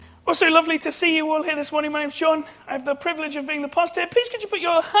Also lovely to see you all here this morning. My name's John. I have the privilege of being the pastor. Please could you put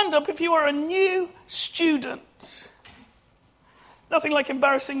your hand up if you are a new student? Nothing like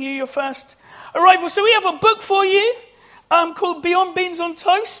embarrassing you, your first arrival. So we have a book for you called Beyond Beans on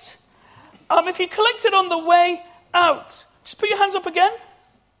Toast. If you collect it on the way out, just put your hands up again.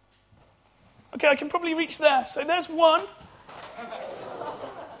 Okay, I can probably reach there. So there's one.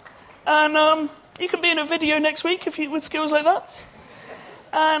 And you can be in a video next week if you with skills like that.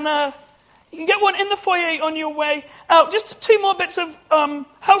 And you can get one in the foyer on your way out. Just two more bits of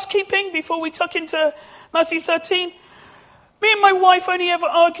housekeeping before we tuck into Matthew 13. Me and my wife only ever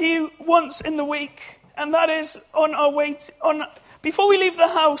argue once in the week, and that is on our way before we leave the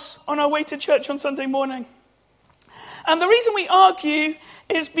house on our way to church on Sunday morning. And the reason we argue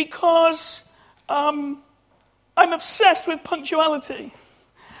is because I'm obsessed with punctuality.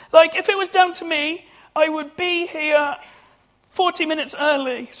 Like, if it was down to me, I would be here 40 minutes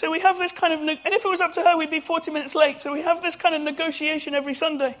early. So we have this kind of, and if it was up to her, we'd be 40 minutes late. So we have this kind of negotiation every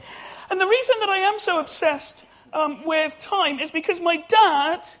Sunday. And the reason that I am so obsessed with time is because my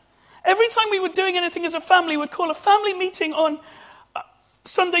dad, every time we were doing anything as a family, would call a family meeting on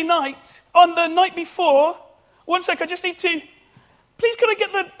Sunday night, on the night before. One sec, I just need to, please could I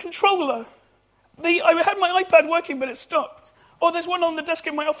get the controller? I had my iPad working, but it stopped. Or there's one on the desk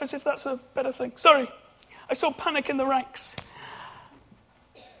in my office if that's a better thing. Sorry, I saw panic in the ranks.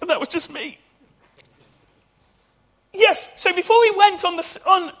 But that was just me. Yes, so before we went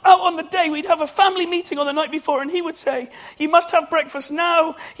out on the day, we'd have a family meeting on the night before, and he would say, you must have breakfast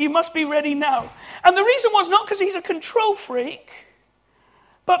now, you must be ready now. And the reason was not because he's a control freak,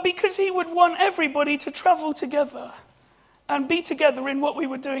 but because he would want everybody to travel together and be together in what we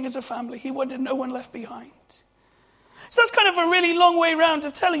were doing as a family. He wanted no one left behind. So that's kind of a really long way round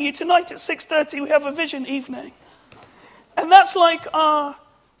of telling you tonight at 6:30 we have a vision evening. And that's like our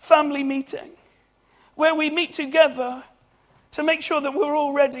family meeting, where we meet together to make sure that we're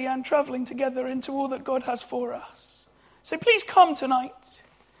all ready and traveling together into all that God has for us. So please come tonight.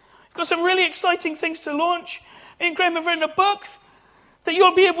 We've got some really exciting things to launch. Me and Graham have written a book that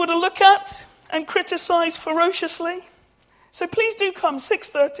you'll be able to look at and criticize ferociously. So please do come,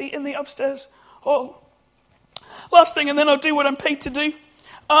 6:30 in the upstairs hall. Last thing, and then I'll do what I'm paid to do.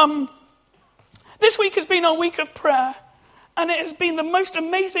 This week has been our week of prayer, and it has been the most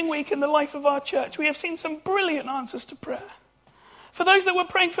amazing week in the life of our church. We have seen some brilliant answers to prayer. For those that were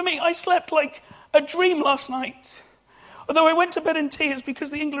praying for me, I slept like a dream last night. Although I went to bed in tears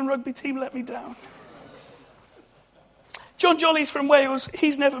because the England rugby team let me down. John Jolly's from Wales.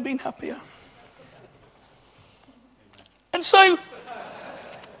 He's never been happier. And so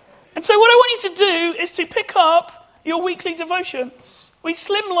what I want you to do is to pick up your weekly devotions. We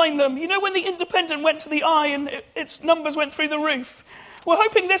slimline them. You know when the Independent went to the eye and its numbers went through the roof? We're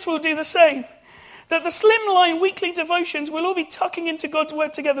hoping this will do the same. That the slimline weekly devotions will all be tucking into God's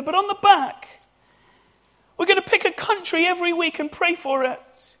word together. But on the back, we're going to pick a country every week and pray for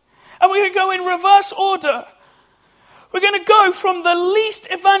it. And we're going to go in reverse order. We're going to go from the least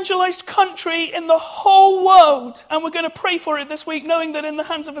evangelized country in the whole world, and we're going to pray for it this week, knowing that in the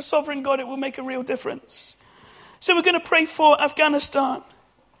hands of a sovereign God it will make a real difference. So we're going to pray for Afghanistan.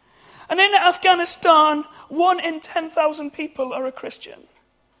 And in Afghanistan, 1 in 10,000 people are a Christian.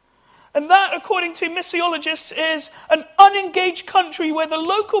 And that, according to missiologists, is an unengaged country where the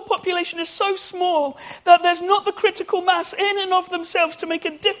local population is so small that there's not the critical mass in and of themselves to make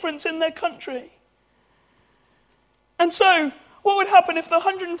a difference in their country. And so, what would happen if the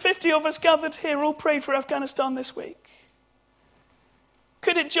 150 of us gathered here all prayed for Afghanistan this week?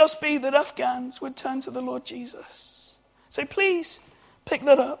 Could it just be that Afghans would turn to the Lord Jesus? So please, pick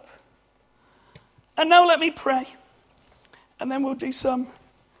that up. And now let me pray. And then we'll do some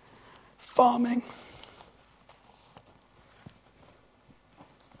farming.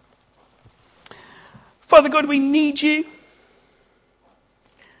 Father God, we need you.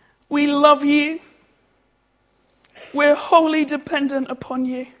 We love you. We're wholly dependent upon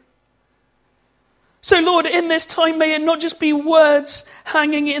you. So Lord, in this time, may it not just be words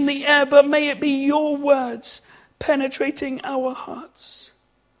hanging in the air, but may it be your words penetrating our hearts.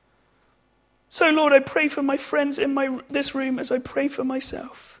 So Lord, I pray for my friends in this room as I pray for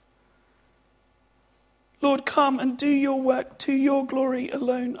myself. Lord, come and do your work to your glory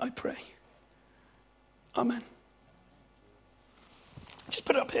alone, I pray. Amen. Just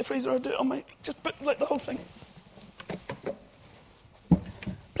put it up here, Fraser. I'll do it on my, just put like the whole thing.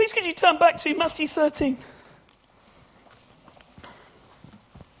 Please could you turn back to Matthew 13.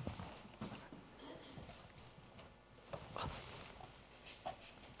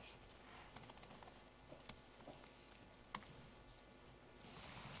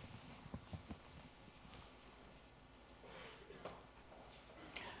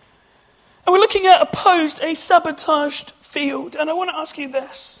 looking at a sabotaged field, and I want to ask you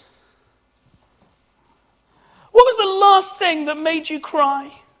this. What was the last thing that made you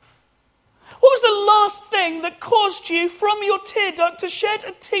cry? What was the last thing that caused you from your tear duct to shed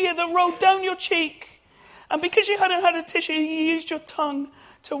a tear that rolled down your cheek? And because you hadn't had a tissue, you used your tongue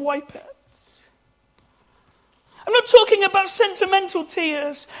to wipe it. I'm not talking about sentimental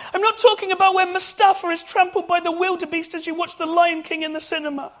tears. I'm not talking about when Mustafa is trampled by the wildebeest as you watch The Lion King in the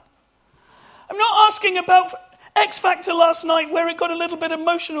cinema. I'm not asking about X Factor last night where it got a little bit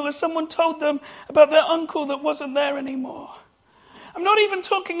emotional as someone told them about their uncle that wasn't there anymore. I'm not even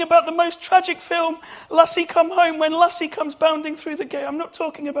talking about the most tragic film, Lassie Come Home, when Lassie comes bounding through the gate. I'm not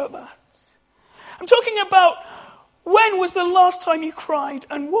talking about that. I'm talking about when was the last time you cried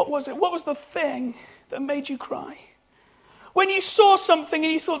and what was it? What was the thing that made you cry? When you saw something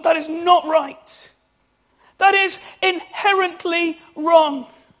and you thought, that is not right. That is inherently wrong.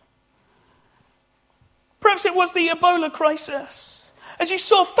 Perhaps it was the Ebola crisis. As you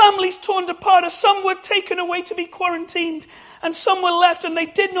saw families torn apart, as some were taken away to be quarantined, and some were left and they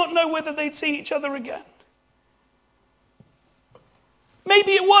did not know whether they'd see each other again.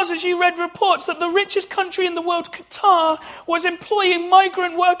 Maybe it was, as you read reports, that the richest country in the world, Qatar, was employing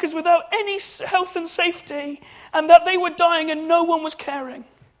migrant workers without any health and safety, and that they were dying and no one was caring.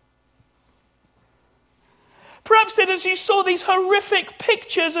 Perhaps it, as you saw these horrific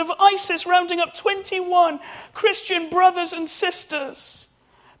pictures of ISIS rounding up 21 Christian brothers and sisters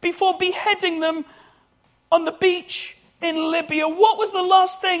before beheading them on the beach in Libya. What was the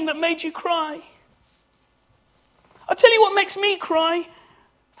last thing that made you cry? I'll tell you what makes me cry.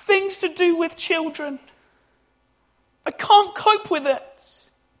 Things to do with children. I can't cope with it.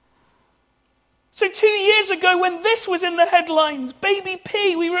 So 2 years ago when this was in the headlines, baby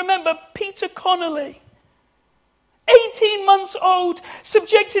P, we remember Peter Connolly, 18 months old,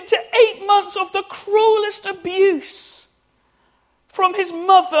 subjected to 8 months of the cruelest abuse from his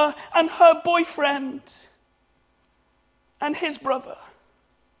mother and her boyfriend and his brother.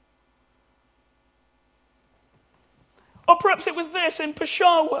 Or perhaps it was this in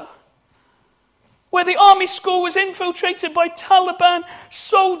Peshawar, where the army school was infiltrated by Taliban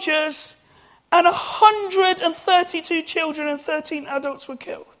soldiers and 132 children and 13 adults were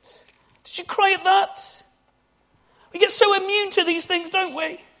killed. Did you cry at that? We get so immune to these things, don't we?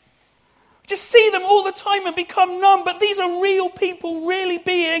 We just see them all the time and become numb, but these are real people really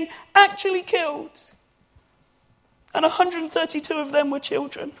being actually killed. And 132 of them were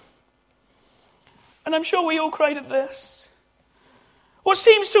children. And I'm sure we all cried at this. What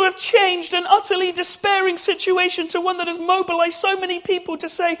seems to have changed an utterly despairing situation to one that has mobilized so many people to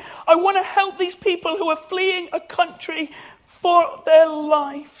say, I want to help these people who are fleeing a country for their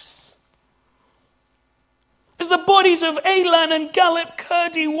lives. As the bodies of Aylan and Galip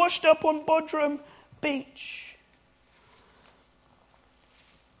Kurdi washed up on Bodrum Beach.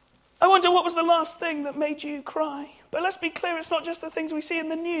 I wonder what was the last thing that made you cry. But let's be clear, it's not just the things we see in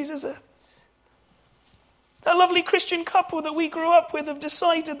the news, is it? That lovely Christian couple that we grew up with have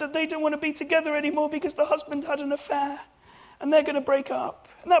decided that they don't want to be together anymore because the husband had an affair and they're going to break up.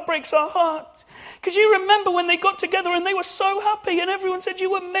 And that breaks our heart. Because you remember when they got together and they were so happy and everyone said you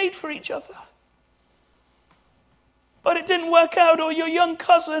were made for each other. But it didn't work out, or your young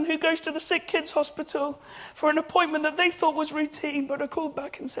cousin who goes to the sick kids hospital for an appointment that they thought was routine but are called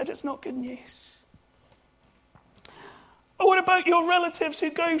back and said it's not good news. Or what about your relatives who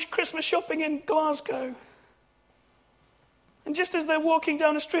go Christmas shopping in Glasgow? And just as they're walking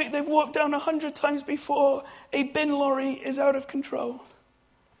down a street they've walked down 100 times before, a bin lorry is out of control.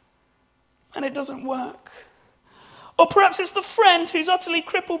 And it doesn't work. Or perhaps it's the friend who's utterly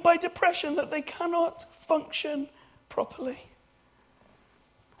crippled by depression that they cannot function properly.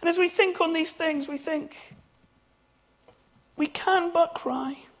 And as we think on these things, we think, we can but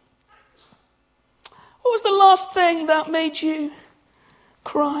cry. What was the last thing that made you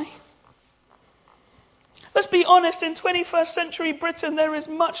cry? Let's be honest, in 21st century Britain, there is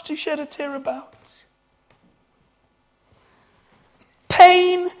much to shed a tear about.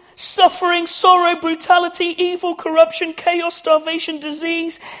 Pain, suffering, sorrow, brutality, evil, corruption, chaos, starvation,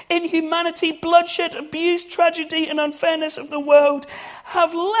 disease, inhumanity, bloodshed, abuse, tragedy, and unfairness of the world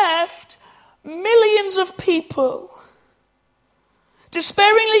have left millions of people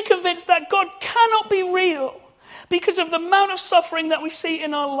despairingly convinced that God cannot be real because of the amount of suffering that we see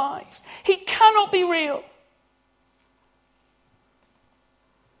in our lives. He cannot be real.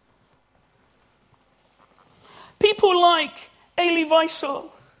 People like Elie Wiesel,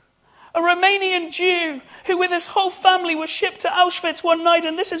 a Romanian Jew who with his whole family was shipped to Auschwitz one night,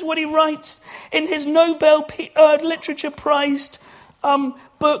 and this is what he writes in his Nobel Literature Prize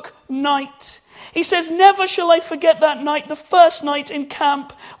book Night. He says, never shall I forget that night, the first night in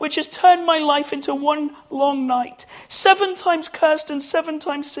camp, which has turned my life into one long night. 7 times cursed and 7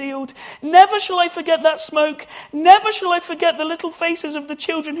 times sealed. Never shall I forget that smoke. Never shall I forget the little faces of the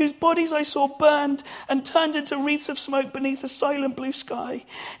children whose bodies I saw burned and turned into wreaths of smoke beneath a silent blue sky.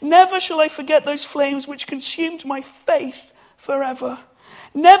 Never shall I forget those flames which consumed my faith forever.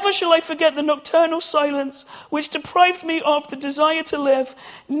 Never shall I forget the nocturnal silence which deprived me of the desire to live.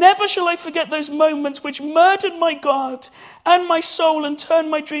 Never shall I forget those moments which murdered my God and my soul and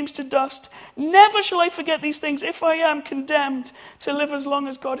turned my dreams to dust. Never shall I forget these things if I am condemned to live as long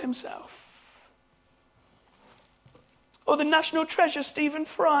as God himself. Or the national treasure Stephen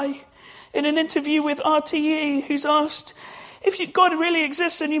Fry in an interview with RTE, who's asked, if God really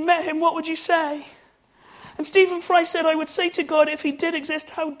exists and you met him, what would you say? And Stephen Fry said, I would say to God, if he did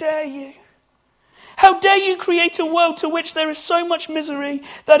exist, how dare you? How dare you create a world to which there is so much misery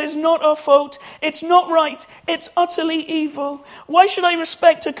that is not our fault? It's not right. It's utterly evil. Why should I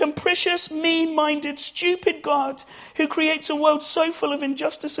respect a capricious, mean-minded, stupid God who creates a world so full of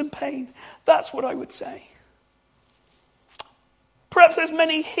injustice and pain? That's what I would say. Perhaps there's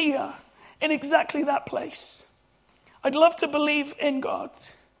many here in exactly that place. I'd love to believe in God.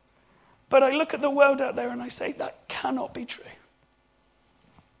 But I look at the world out there and I say, that cannot be true.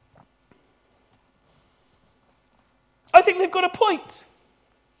 I think they've got a point.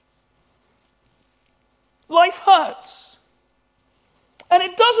 Life hurts. And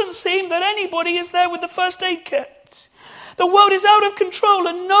it doesn't seem that anybody is there with the first aid kit. The world is out of control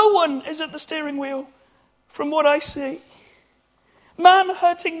and no one is at the steering wheel, from what I see. Man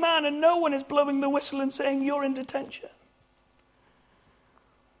hurting man and no one is blowing the whistle and saying, you're in detention.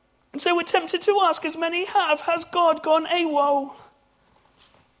 And so we're tempted to ask, as many have, has God gone AWOL?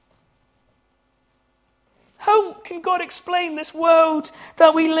 How can God explain this world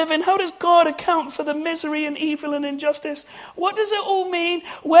that we live in? How does God account for the misery and evil and injustice? What does it all mean?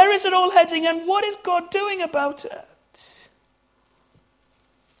 Where is it all heading? And what is God doing about it?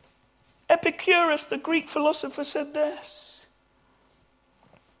 Epicurus, the Greek philosopher, said this.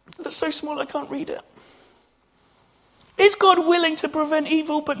 That's so small I can't read it. Is God willing to prevent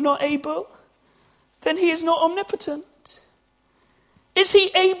evil but not able? Then he is not omnipotent. Is he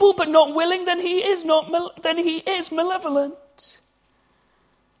able but not willing? Then he is malevolent.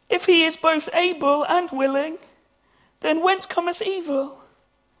 If he is both able and willing, then whence cometh evil?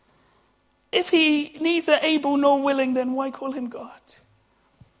 If he neither able nor willing, then why call him God?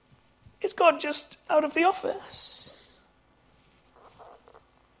 Is God just out of the office?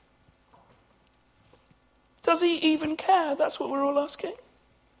 Does he even care? That's what we're all asking.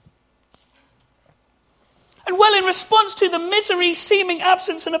 And well, in response to the misery, seeming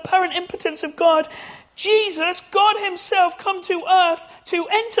absence and apparent impotence of God, Jesus, God himself, come to earth to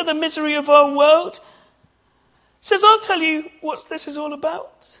enter the misery of our world, says, I'll tell you what this is all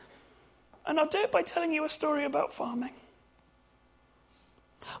about. And I'll do it by telling you a story about farming.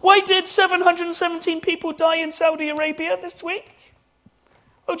 Why did 717 people die in Saudi Arabia this week?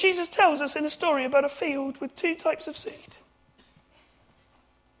 Well, Jesus tells us in a story about a field with 2 types of seed.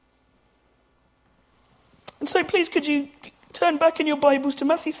 And so please could you turn back in your Bibles to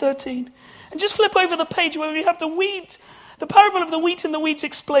Matthew 13 and just flip over the page where we have the parable of the wheat and the weeds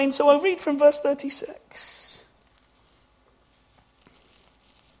explained. So I'll read from verse 36.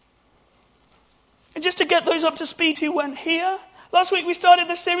 And just to get those up to speed who weren't here, last week we started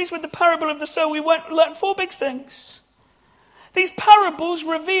the series with the parable of the sower. We learned 4 big things. These parables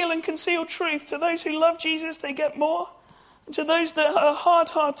reveal and conceal truth. To those who love Jesus, they get more. And to those that are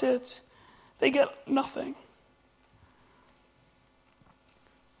hard-hearted, they get nothing.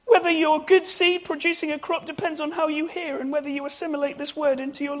 Whether you're good seed producing a crop depends on how you hear and whether you assimilate this word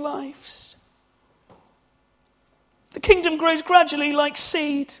into your lives. The kingdom grows gradually like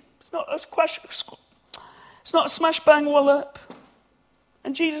seed. It's not a smash bang wallop.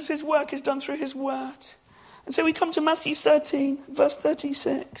 And Jesus' work is done through his word. And so we come to Matthew 13, verse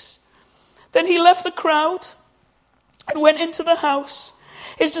 36. Then he left the crowd and went into the house.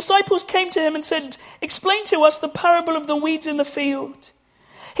 His disciples came to him and said, explain to us the parable of the weeds in the field.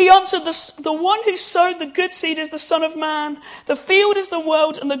 He answered, the one who sowed the good seed is the Son of Man. The field is the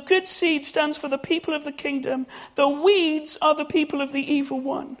world, and the good seed stands for the people of the kingdom. The weeds are the people of the evil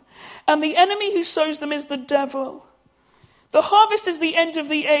one. And the enemy who sows them is the devil. The harvest is the end of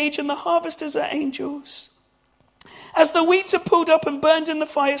the age, and the harvesters are angels. As the weeds are pulled up and burned in the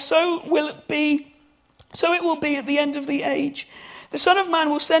fire, so it will be at the end of the age. The Son of Man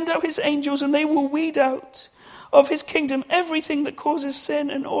will send out his angels, and they will weed out of his kingdom everything that causes sin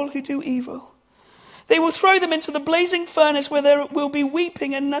and all who do evil. They will throw them into the blazing furnace where there will be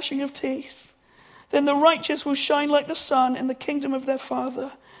weeping and gnashing of teeth. Then the righteous will shine like the sun in the kingdom of their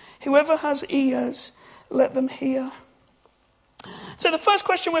Father. Whoever has ears, let them hear. So the first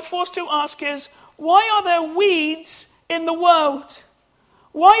question we're forced to ask is, why are there weeds in the world?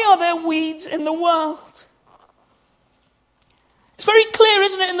 Why are there weeds in the world? It's very clear,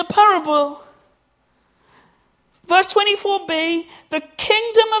 isn't it, in the parable? Verse 24b, the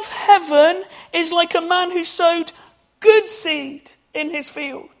kingdom of heaven is like a man who sowed good seed in his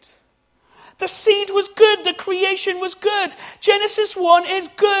field. The seed was good, the creation was good. Genesis 1 is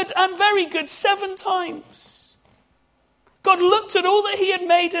good and very good 7 times. God looked at all that he had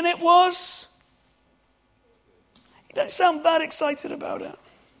made and it was... You don't sound that excited about it.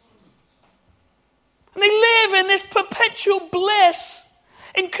 And they live in this perpetual bliss,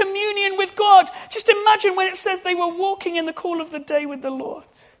 in communion with God. Just imagine when it says they were walking in the cool of the day with the Lord.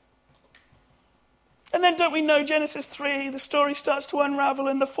 And then don't we know, Genesis 3, the story starts to unravel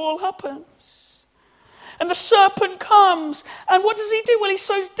and the fall happens. And the serpent comes, and what does he do? Well, he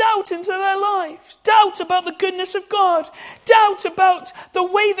sows doubt into their lives. Doubt about the goodness of God. Doubt about the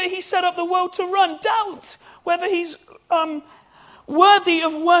way that he set up the world to run. Doubt whether he's worthy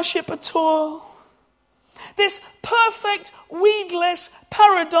of worship at all. This perfect, weedless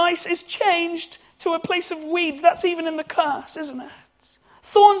paradise is changed to a place of weeds. That's even in the curse, isn't it?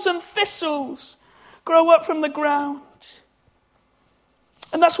 Thorns and thistles grow up from the ground.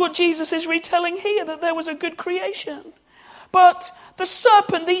 And that's what Jesus is retelling here, that there was a good creation. But the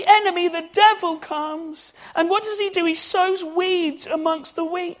serpent, the enemy, the devil comes, and what does he do? He sows weeds amongst the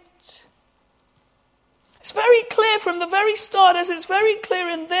wheat. It's very clear from the very start, as it's very clear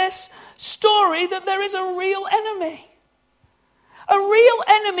in this story, that there is a real enemy. A real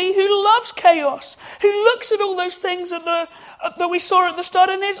enemy who loves chaos, who looks at all those things that we saw at the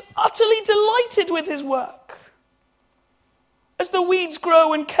start and is utterly delighted with his work. As the weeds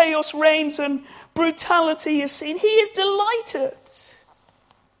grow and chaos reigns and brutality is seen, he is delighted.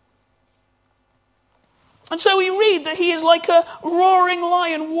 And so we read that he is like a roaring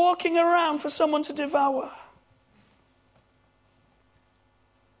lion walking around for someone to devour.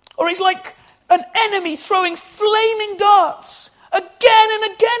 Or he's like an enemy throwing flaming darts again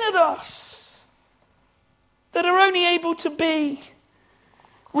and again at us that are only able to be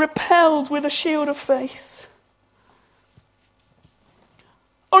repelled with a shield of faith.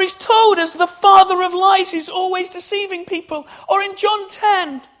 Or he's told as the father of lies who's always deceiving people. Or in John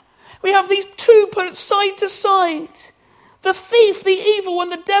 10, we have these two put side to side. The thief, the evil one,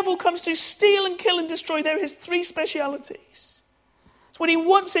 the devil comes to steal and kill and destroy. They're his 3 specialities. It's what he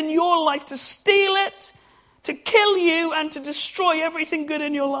wants in your life, to steal it, to kill you, and to destroy everything good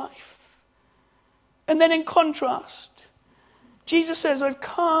in your life. And then in contrast, Jesus says, I've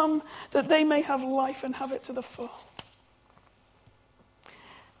come that they may have life and have it to the full.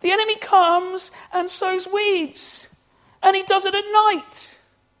 The enemy comes and sows weeds, and he does it at night.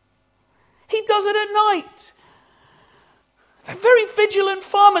 He does it at night. They're very vigilant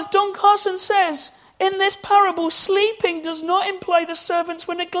farmers. Don Carson says, in this parable, sleeping does not imply the servants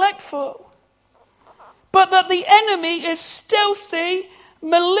were neglectful, but that the enemy is stealthy,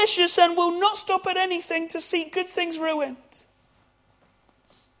 malicious, and will not stop at anything to see good things ruined.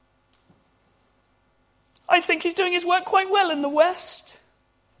 I think he's doing his work quite well in the West.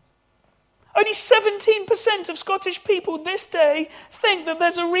 Only 17% of Scottish people this day think that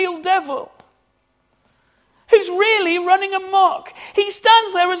there's a real devil who's really running amok. He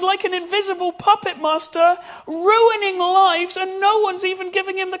stands there as like an invisible puppet master, ruining lives, and no one's even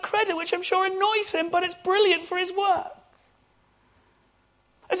giving him the credit, which I'm sure annoys him, but it's brilliant for his work.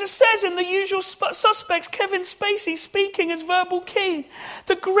 As it says in The Usual Suspects, Kevin Spacey speaking as Verbal Key,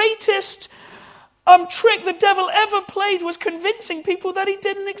 the greatest trick the devil ever played was convincing people that he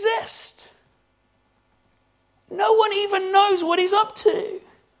didn't exist. No one even knows what he's up to.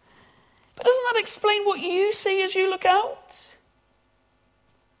 But doesn't that explain what you see as you look out?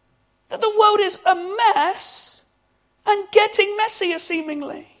 That the world is a mess and getting messier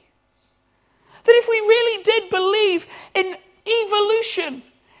seemingly. That if we really did believe in evolution,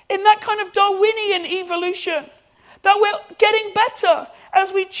 in that kind of Darwinian evolution, that we're getting better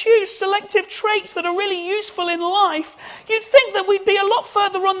as we choose selective traits that are really useful in life, you'd think that we'd be a lot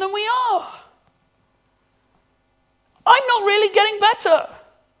further on than we are. I'm not really getting better.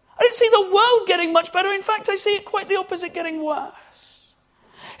 I don't see the world getting much better. In fact, I see it quite the opposite, getting worse.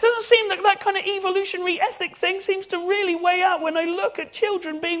 It doesn't seem that that kind of evolutionary ethic thing seems to really weigh out when I look at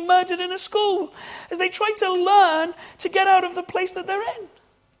children being murdered in a school as they try to learn to get out of the place that they're in.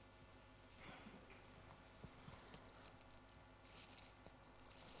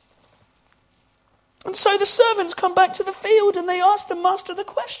 And so the servants come back to the field and they ask the master the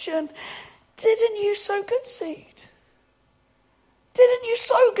question, didn't you sow good seed? Didn't you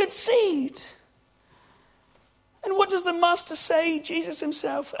sow good seed? And what does the master say? Jesus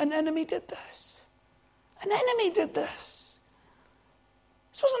himself, an enemy did this. An enemy did this.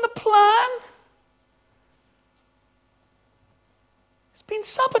 This wasn't the plan. It's been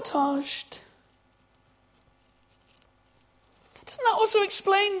sabotaged. Doesn't that also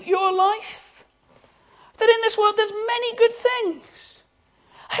explain your life? That in this world there's many good things.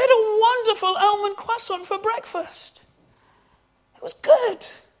 I had a wonderful almond croissant for breakfast. It was good.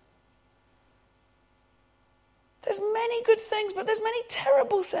 There's many good things, but there's many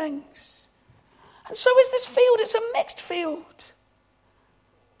terrible things. And so is this field. It's a mixed field.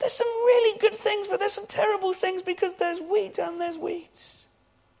 There's some really good things, but there's some terrible things because there's wheat and there's weeds.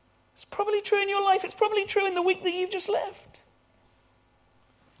 It's probably true in your life. It's probably true in the week that you've just lived.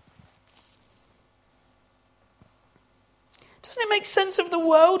 Doesn't it make sense of the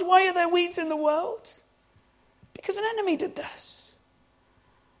world? Why are there weeds in the world? Because an enemy did this.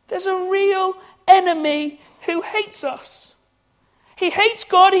 There's a real enemy who hates us. He hates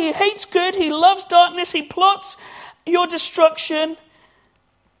God, he hates good, he loves darkness, he plots your destruction,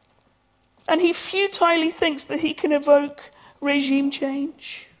 and he futilely thinks that he can evoke regime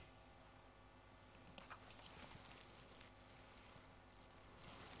change.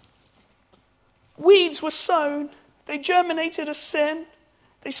 Weeds were sown, they germinated as sin,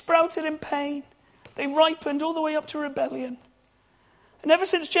 they sprouted in pain, they ripened all the way up to rebellion. And ever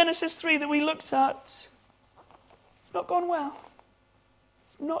since Genesis 3 that we looked at, it's not gone well.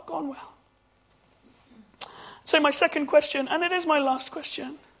 It's not gone well. So my second question, and it is my last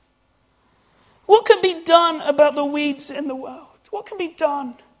question. What can be done about the weeds in the world? What can be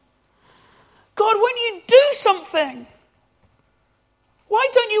done? God, when you do something, why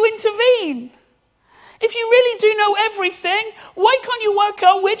don't you intervene? If you really do know everything, why can't you work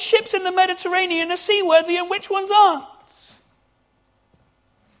out which ships in the Mediterranean are seaworthy and which ones aren't?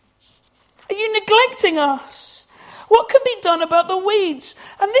 Are you neglecting us? What can be done about the weeds?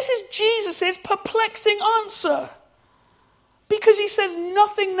 And this is Jesus' perplexing answer. Because he says,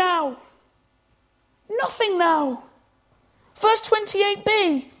 nothing now. Nothing now. Verse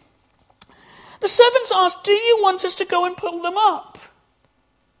 28b. The servants asked, do you want us to go and pull them up?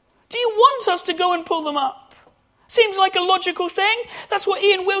 Do you want us to go and pull them up? Seems like a logical thing. That's what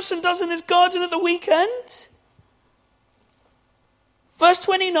Ian Wilson does in his garden at the weekend. Verse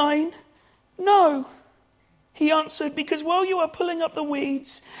 29. No, he answered, because while you are pulling up the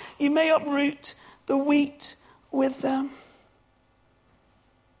weeds, you may uproot the wheat with them.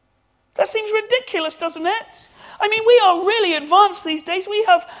 That seems ridiculous, doesn't it? I mean, we are really advanced these days. We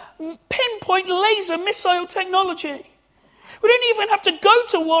have pinpoint laser missile technology. We don't even have to go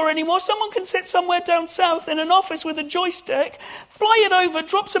to war anymore. Someone can sit somewhere down south in an office with a joystick, fly it over,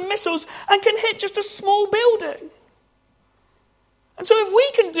 drop some missiles, and can hit just a small building. And so if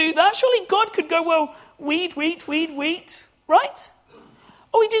we can do that, surely God could go, well, weed, right?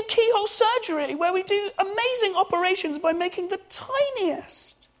 Or we do keyhole surgery, where we do amazing operations by making the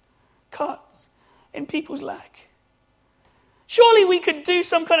tiniest cuts in people's leg. Surely we could do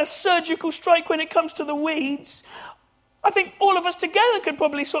some kind of surgical strike when it comes to the weeds. I think all of us together could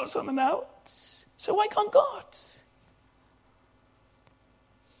probably sort something out. So why can't God?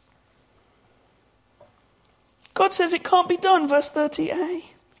 God says it can't be done, verse 30a.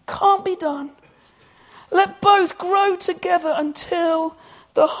 Can't be done. Let both grow together until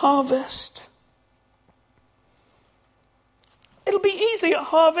the harvest. It'll be easy at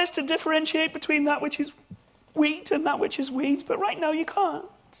harvest to differentiate between that which is wheat and that which is weeds, but right now you can't.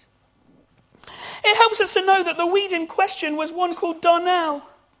 It helps us to know that the weed in question was one called darnel.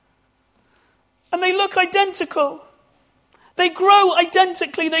 And they look identical. They grow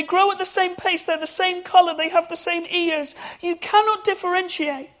identically. They grow at the same pace. They're the same color. They have the same ears. You cannot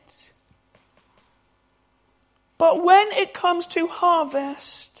differentiate. But when it comes to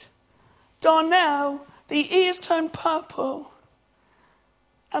harvest, darnel, the ears turn purple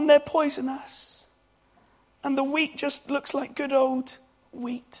and they're poisonous. And the wheat just looks like good old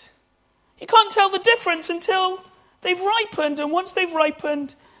wheat. You can't tell the difference until they've ripened. And once they've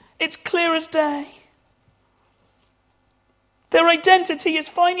ripened, it's clear as day. Their identity is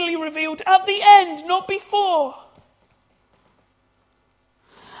finally revealed at the end, not before.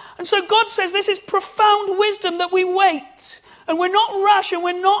 And so God says this is profound wisdom that we wait. And we're not rash and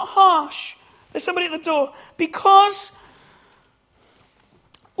we're not harsh. There's somebody at the door. Because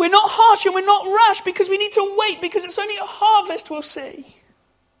we're not harsh and we're not rash because we need to wait because it's only a harvest we'll see.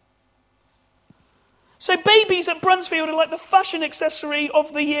 So babies at Brunsfield are like the fashion accessory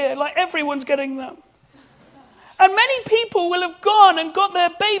of the year. Like everyone's getting them. And many people will have gone and got their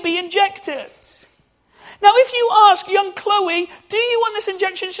baby injected. Now, if you ask young Chloe, do you want this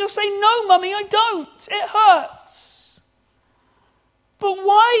injection? She'll say, no, Mummy, I don't. It hurts. But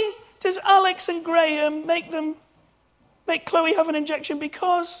why does Alex and Graham make Chloe have an injection?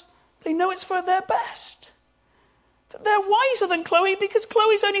 Because they know it's for their best. That they're wiser than Chloe because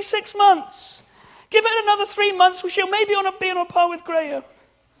Chloe's only 6 months. Give it another 3 months, she'll maybe be on a par with Graham.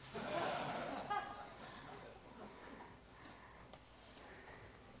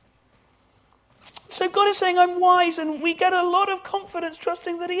 So God is saying, I'm wise, and we get a lot of confidence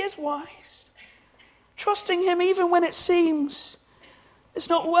trusting that he is wise. Trusting him even when it seems it's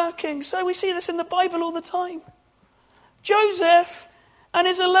not working. So we see this in the Bible all the time. Joseph and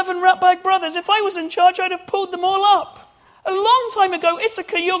his 11 ratbag brothers, if I was in charge, I'd have pulled them all up. A long time ago,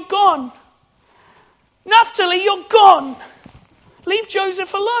 Issachar, you're gone. Naphtali, you're gone. Leave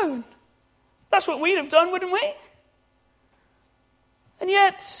Joseph alone. That's what we'd have done, wouldn't we? And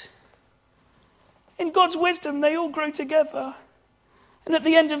yet, in God's wisdom, they all grow together. And at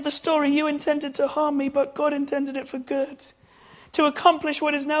the end of the story, you intended to harm me, but God intended it for good, to accomplish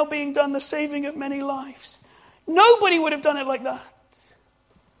what is now being done, the saving of many lives. Nobody would have done it like that.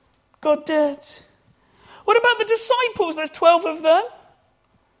 God did. What about the disciples? There's 12 of them.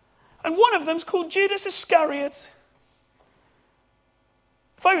 And one of them's called Judas Iscariot.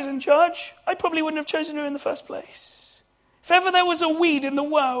 If I was in charge, I probably wouldn't have chosen him in the first place. If ever there was a weed in the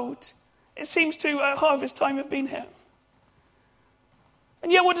world, it seems to, at harvest time, have been him.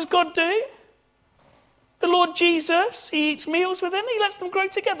 And yet what does God do? The Lord Jesus, he eats meals with them, he lets them grow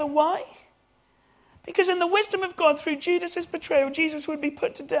together. Why? Because in the wisdom of God, through Judas's betrayal, Jesus would be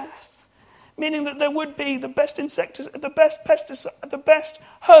put to death. Meaning that there would be the best insecticide, the best pesticide, the best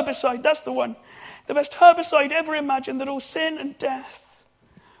herbicide, that's the one. The best herbicide ever imagined, that all sin and death,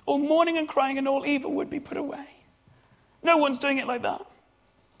 all mourning and crying and all evil would be put away. No one's doing it like that.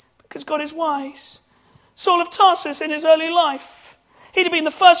 Because God is wise. Saul of Tarsus in his early life, he'd have been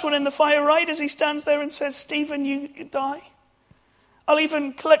the first one in the fire, right? As he stands there and says, Stephen, you die. I'll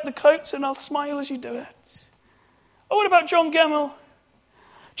even collect the coats and I'll smile as you do it. Or what about John Gemmell?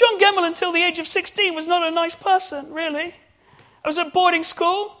 John Gemmell, until the age of 16, was not a nice person, really. I was at boarding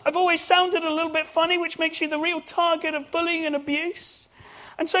school. I've always sounded a little bit funny, which makes you the real target of bullying and abuse.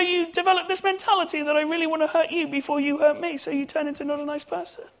 And so you develop this mentality that I really want to hurt you before you hurt me, so you turn into not a nice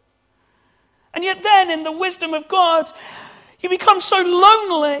person. And yet then, in the wisdom of God, you become so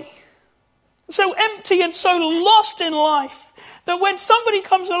lonely, so empty and so lost in life, that when somebody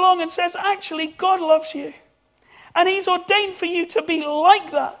comes along and says, actually, God loves you, and he's ordained for you to be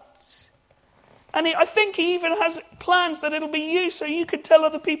like that, and I think he even has plans that it'll be you so you could tell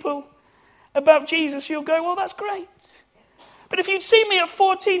other people about Jesus, you'll go, well, that's great. But if you'd seen me at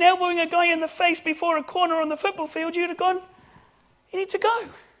 14 elbowing a guy in the face before a corner on the football field, you'd have gone, you need to go.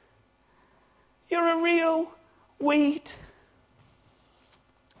 You're a real weed.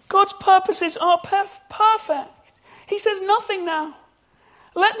 God's purposes are perfect. He says nothing now.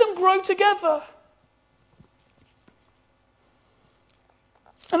 Let them grow together.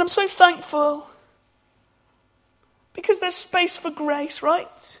 And I'm so thankful because there's space for grace,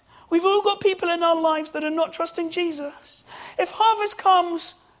 right? We've all got people in our lives that are not trusting Jesus. If harvest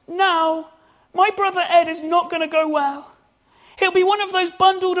comes now, my brother Ed is not going to go well. He'll be one of those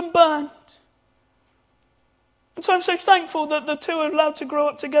bundled and burned. And so I'm so thankful that the two are allowed to grow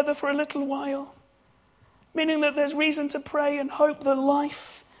up together for a little while, meaning that there's reason to pray and hope that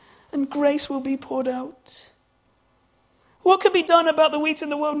life and grace will be poured out. What can be done about the wheat in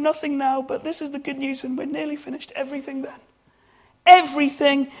the world? Nothing now, but this is the good news, and we're nearly finished. Everything then.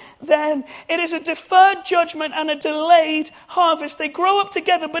 Everything then. It is a deferred judgment and a delayed harvest. They grow up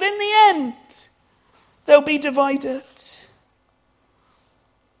together, but in the end, they'll be divided.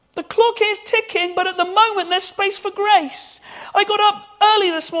 The clock is ticking, but at the moment, there's space for grace. I got up early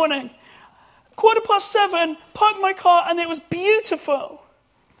this morning, 7:15, parked my car, and it was beautiful.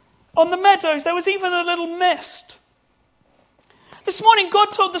 On the meadows, there was even a little mist. This morning,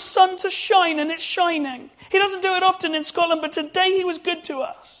 God told the sun to shine, and it's shining. He doesn't do it often in Scotland, but today he was good to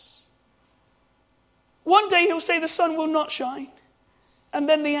us. One day he'll say the sun will not shine, and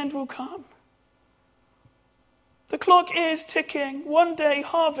then the end will come. The clock is ticking. One day,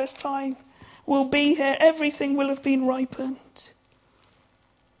 harvest time will be here. Everything will have been ripened.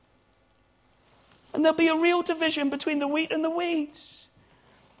 And there'll be a real division between the wheat and the weeds.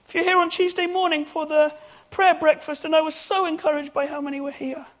 If you're here on Tuesday morning for the prayer breakfast, and I was so encouraged by how many were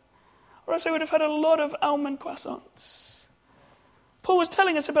here, or else I would have had a lot of almond croissants. Paul was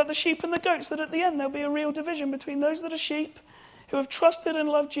telling us about the sheep and the goats, that at the end there'll be a real division between those that are sheep, who have trusted and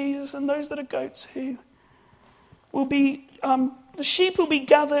loved Jesus, and those that are goats, who the sheep will be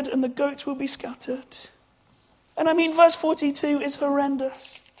gathered and the goats will be scattered. And I mean, verse 42 is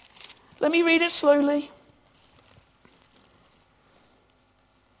horrendous. Let me read it slowly.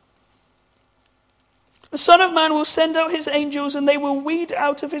 The Son of Man will send out his angels, and they will weed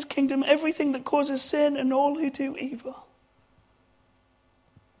out of his kingdom everything that causes sin and all who do evil.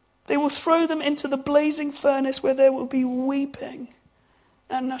 They will throw them into the blazing furnace where there will be weeping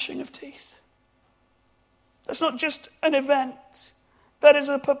and gnashing of teeth. That's not just an event. That is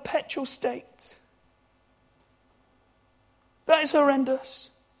a perpetual state. That is horrendous.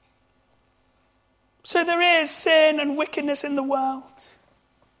 So there is sin and wickedness in the world.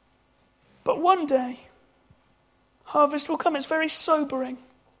 But one day, harvest will come. It's very sobering.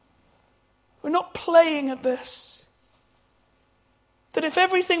 We're not playing at this. That if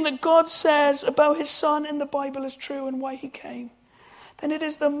everything that God says about his Son in the Bible is true and why he came, then it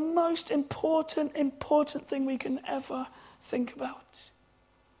is the most important thing we can ever think about.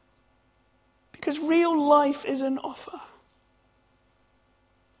 Because real life is an offer.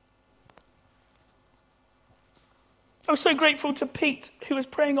 I was so grateful to Pete, who was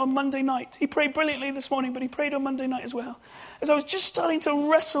praying on Monday night. He prayed brilliantly this morning, but he prayed on Monday night as well. As I was just starting to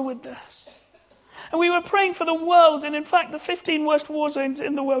wrestle with this. And we were praying for the world, and in fact, the 15 worst war zones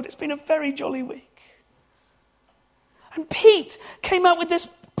in the world. It's been a very jolly week. And Pete came out with this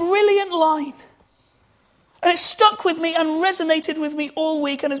brilliant line. And it stuck with me and resonated with me all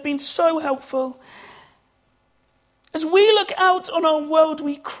week and has been so helpful. As we look out on our world,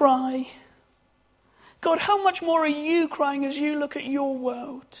 we cry, God, how much more are you crying as you look at your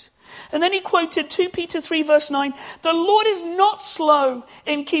world? And then he quoted 2 Peter 3 verse 9, the Lord is not slow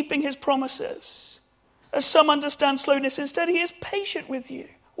in keeping his promises, as some understand slowness. Instead, he is patient with you.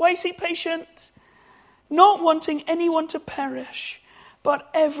 Why is he patient? Not wanting anyone to perish, but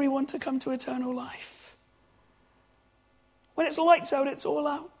everyone to come to eternal life. When it's lights out, it's all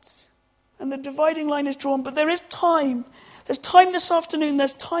out. And the dividing line is drawn, but there is time. There's time this afternoon,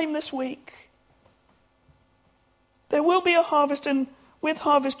 there's time this week. There will be a harvest, and with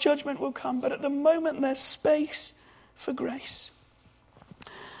harvest, judgment will come. But at the moment, there's space for grace.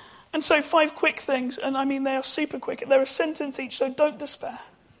 And so 5 quick things, and I mean they are super quick. They're a sentence each, so don't despair.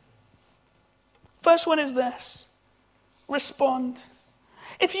 First one is this. Respond.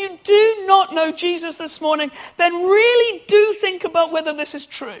 If you do not know Jesus this morning, then really do think about whether this is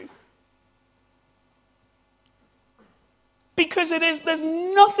true. Because there's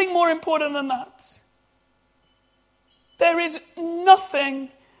nothing more important than that. There is nothing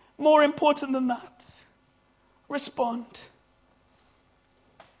more important than that. Respond.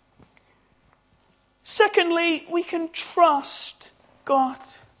 Secondly, we can trust God.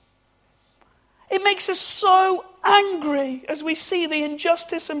 It makes us so angry as we see the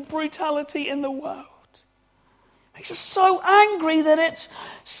injustice and brutality in the world. It makes us so angry that it's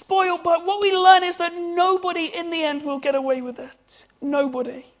spoiled. But what we learn is that nobody in the end will get away with it.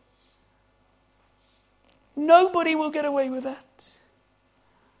 Nobody. Nobody will get away with it.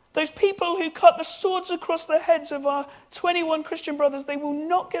 Those people who cut the swords across the heads of our 21 Christian brothers, they will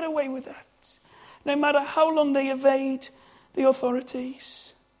not get away with it, no matter how long they evade the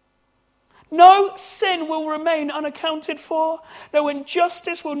authorities. No sin will remain unaccounted for. No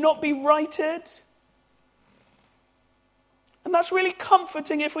injustice will not be righted. And that's really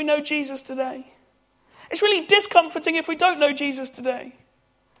comforting if we know Jesus today. It's really discomforting if we don't know Jesus today.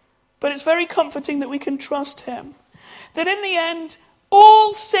 But it's very comforting that we can trust him. That in the end,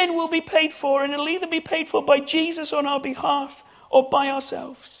 all sin will be paid for, and it'll either be paid for by Jesus on our behalf or by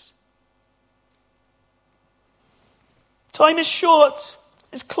ourselves. Time is short.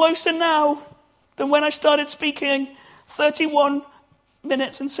 It's closer now than when I started speaking 31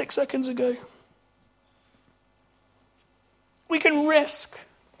 minutes and 6 seconds ago. We can risk.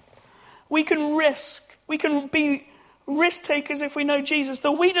 We can risk. We can be risk takers if we know Jesus.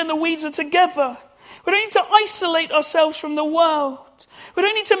 The wheat and the weeds are together. We don't need to isolate ourselves from the world. We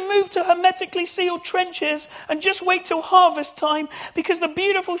don't need to move to hermetically sealed trenches and just wait till harvest time, because the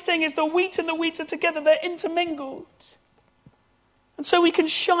beautiful thing is the wheat and the weeds are together. They're intermingled. And so we can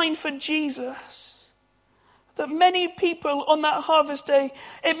shine for Jesus. That many people on that harvest day,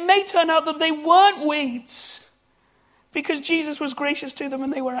 it may turn out that they weren't weeds because Jesus was gracious to them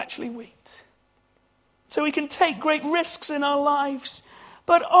and they were actually wheat. So we can take great risks in our lives.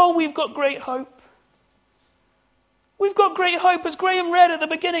 But we've got great hope. We've got great hope, as Graham read at the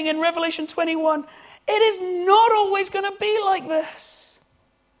beginning in Revelation 21. It is not always going to be like this.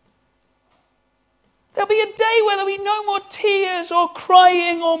 There'll be a day where there'll be no more tears or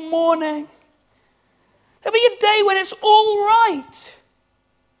crying or mourning. There'll be a day when it's all right.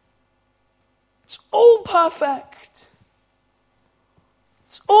 It's all perfect.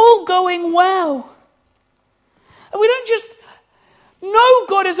 It's all going well. And we don't just know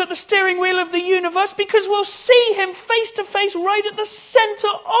God is at the steering wheel of the universe because we'll see him face to face right at the center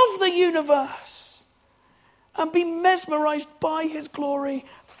of the universe and be mesmerized by his glory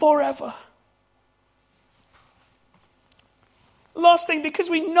forever. Last thing, because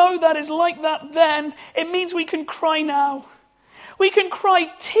we know that is like that then, it means we can cry now. We can cry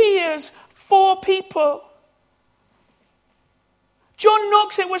tears for people. John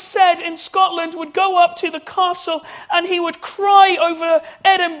Knox, it was said, in Scotland, would go up to the castle and he would cry over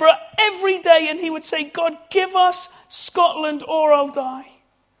Edinburgh every day and he would say, God, give us Scotland or I'll die.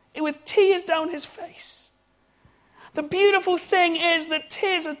 With tears down his face. The beautiful thing is that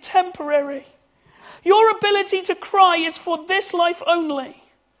tears are temporary. Your ability to cry is for this life only.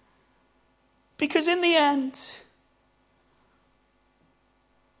 Because in the end,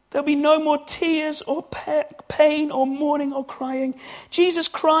 there'll be no more tears or pain or mourning or crying. Jesus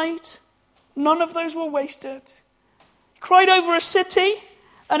cried. None of those were wasted. He cried over a city,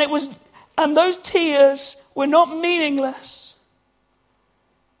 and those tears were not meaningless.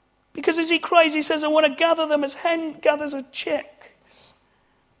 Because as he cries, he says, I want to gather them as hen gathers a chick.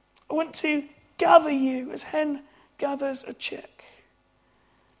 I want to gather you as hen gathers a chick.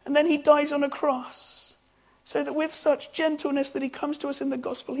 And then he dies on a cross, so that with such gentleness that he comes to us in the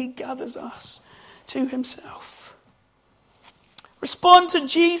gospel, he gathers us to himself. Respond to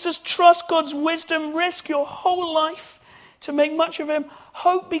Jesus, trust God's wisdom, risk your whole life to make much of him,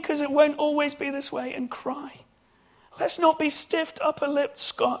 hope because it won't always be this way, and cry. Let's not be stiff upper-lipped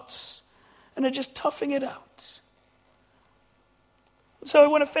Scots and are just toughing it out. So I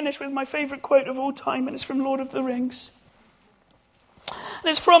want to finish with my favourite quote of all time, and it's from Lord of the Rings. And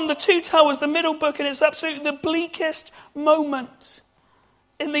it's from The Two Towers, the middle book, and it's absolutely the bleakest moment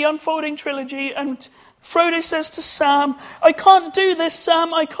in the unfolding trilogy. And Frodo says to Sam, I can't do this,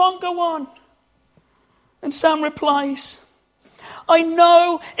 Sam, I can't go on. And Sam replies, I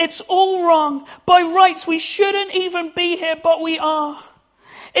know it's all wrong. By rights, we shouldn't even be here, but we are.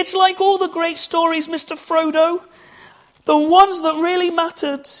 It's like all the great stories, Mr. Frodo. The ones that really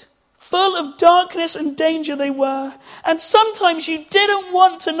mattered, full of darkness and danger they were. And sometimes you didn't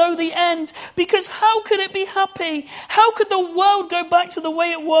want to know the end, because how could it be happy? How could the world go back to the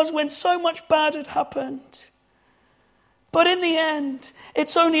way it was when so much bad had happened? But in the end,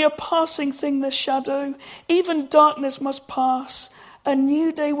 it's only a passing thing, this shadow. Even darkness must pass. A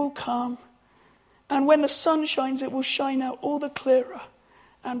new day will come. And when the sun shines, it will shine out all the clearer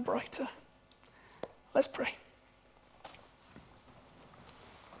and brighter. Let's pray.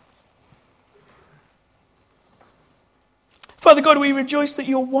 Father God, we rejoice that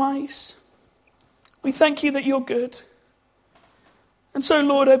you're wise. We thank you that you're good. And so,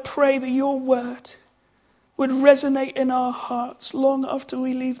 Lord, I pray that your word would resonate in our hearts long after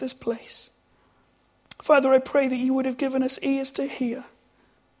we leave this place. Father, I pray that you would have given us ears to hear,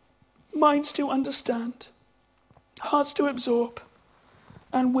 minds to understand, hearts to absorb,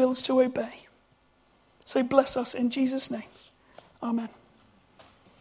 and wills to obey. So bless us in Jesus' name. Amen.